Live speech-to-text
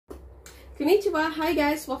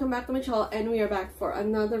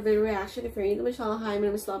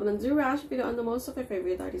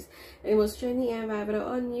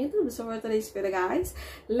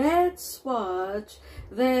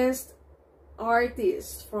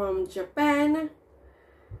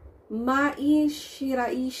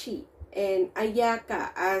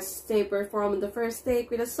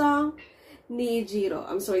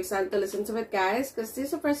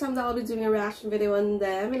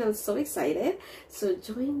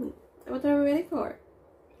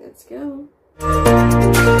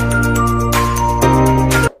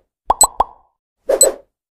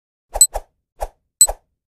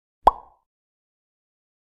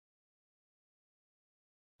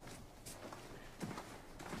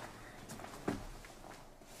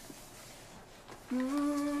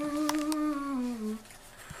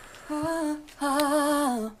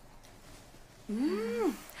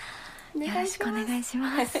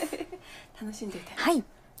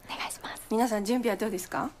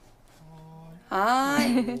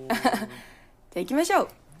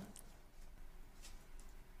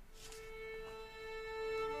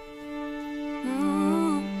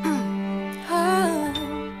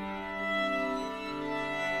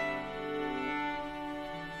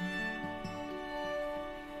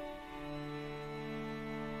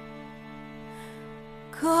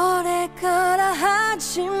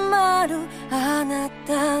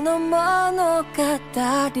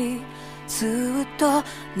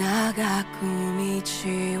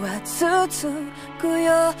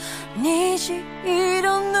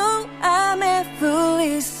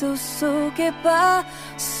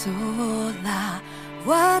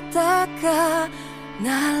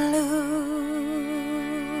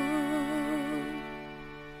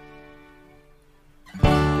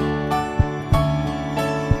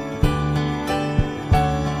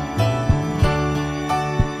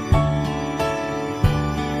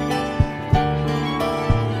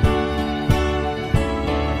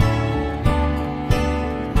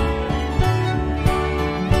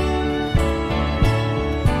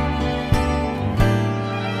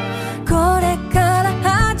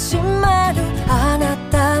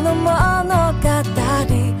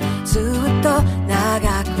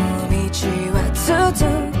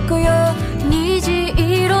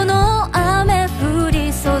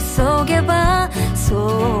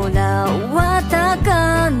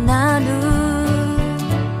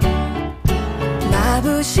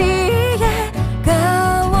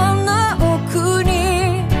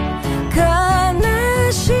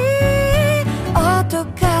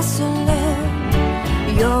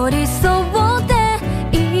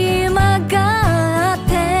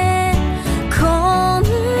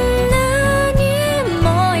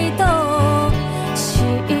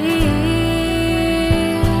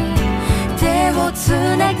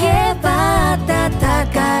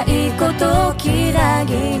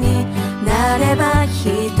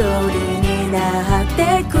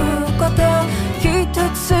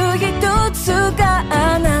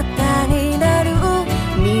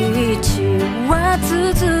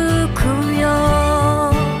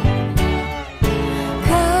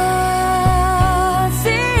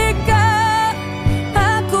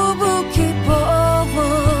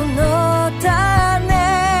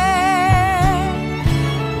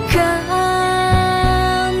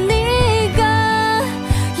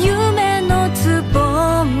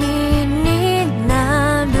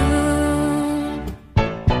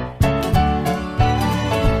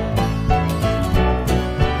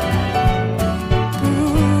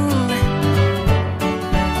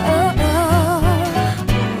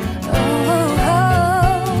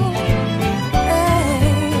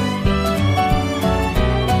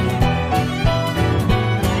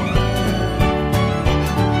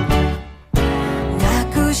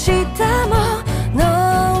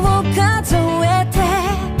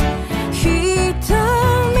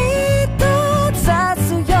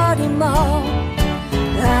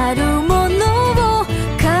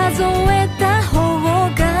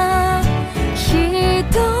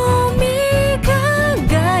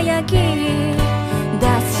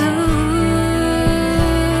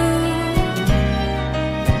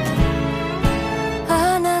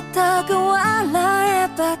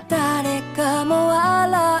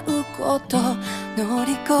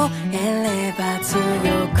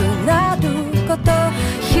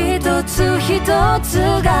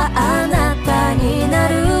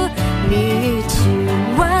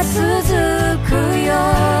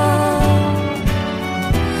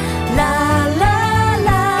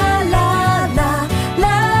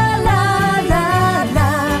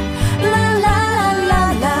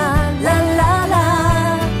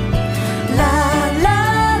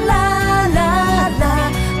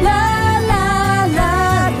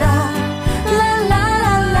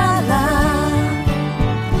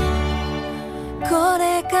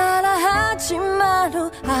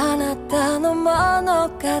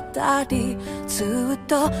ったりずっ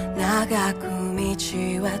と長く道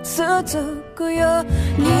は続くよ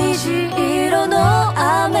虹色の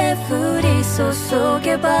雨降り注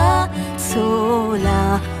げば空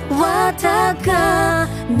は高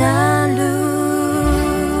鳴る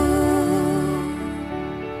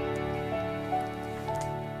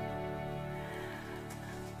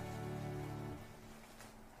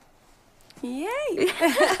イエイ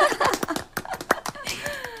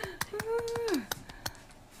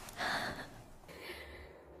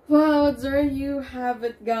Wow, there you have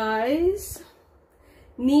it, guys.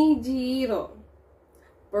 Nijiiro,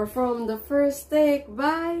 performed the first take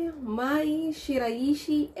by MAI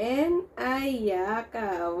SHIRAISHI and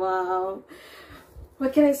Ayaka. Wow.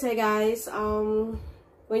 What can I say, guys?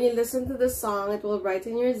 When you listen to the song, it will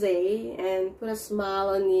brighten your day and put a smile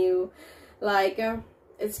on you. Like,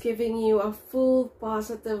 it's giving you a full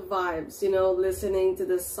positive vibes, you know, listening to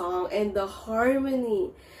the song and the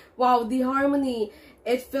harmony. Wow, the harmony.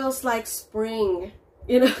 It feels like spring,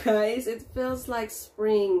 you know, guys. It feels like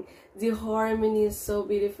spring. The harmony is so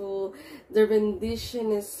beautiful. The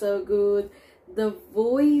rendition is so good. The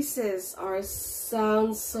voices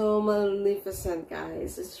sound so magnificent,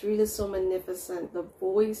 guys. It's really so magnificent. The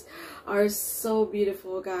voice are so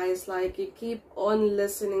beautiful, guys. Like, you keep on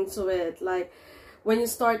listening to it. Like, when you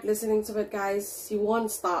start listening to it, guys, you won't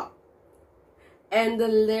stop. And the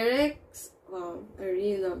lyrics, wow, I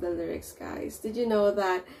really love the lyrics, guys. Did you know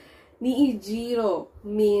that Nijiiro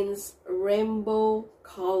means rainbow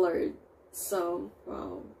colored? So,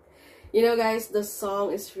 wow. You know, guys, the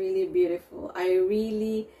song is really beautiful. I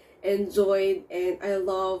really enjoyed and I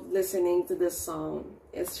love listening to this song.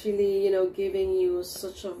 It's really, you know, giving you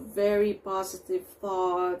such a very positive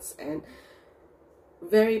thoughts and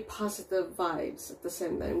very positive vibes at the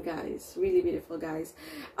same time, guys. Really beautiful, guys.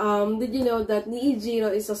 Did you know that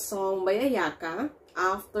Nijiiro is a song by Ayaka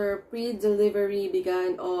after pre-delivery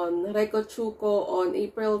began on Rekochuko on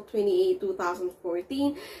April 28,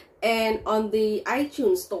 2014 and on the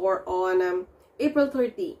iTunes store on April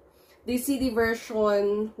 30. The CD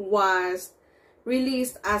version was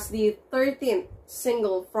released as the 13th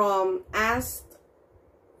single from As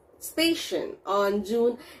Station on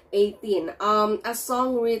June 18. A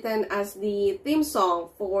song written as the theme song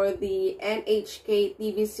for the NHK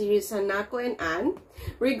TV series Hanako and Anne.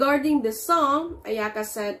 Regarding the song, Ayaka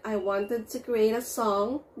said, "I wanted to create a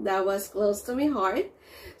song that was close to my heart,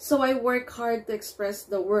 so I work hard to express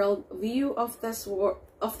the world view of this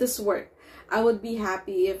work. I would be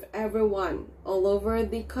happy if everyone all over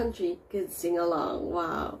the country could sing along."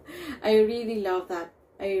 Wow, I really love that.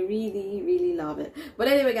 I really love it. But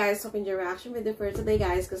anyway, guys, hope you enjoyed your reaction video for today,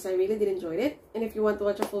 guys, because I really did enjoy it. And if you want to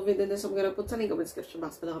watch a full video, this I'm gonna put the link in the description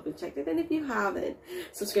box below. Hope you checked it. And if you haven't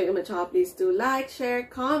subscribed to my channel, please do like, share,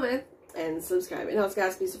 comment, and subscribe. And also,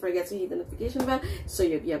 guys, please don't forget to hit the notification bell so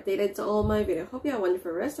you'll be updated to all my videos. Hope you have a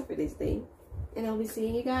wonderful rest of your day, and I'll be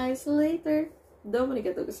seeing you guys later. Don't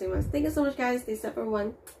forget to say much. Thank you so much, guys. Stay safe,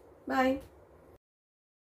 everyone. Bye.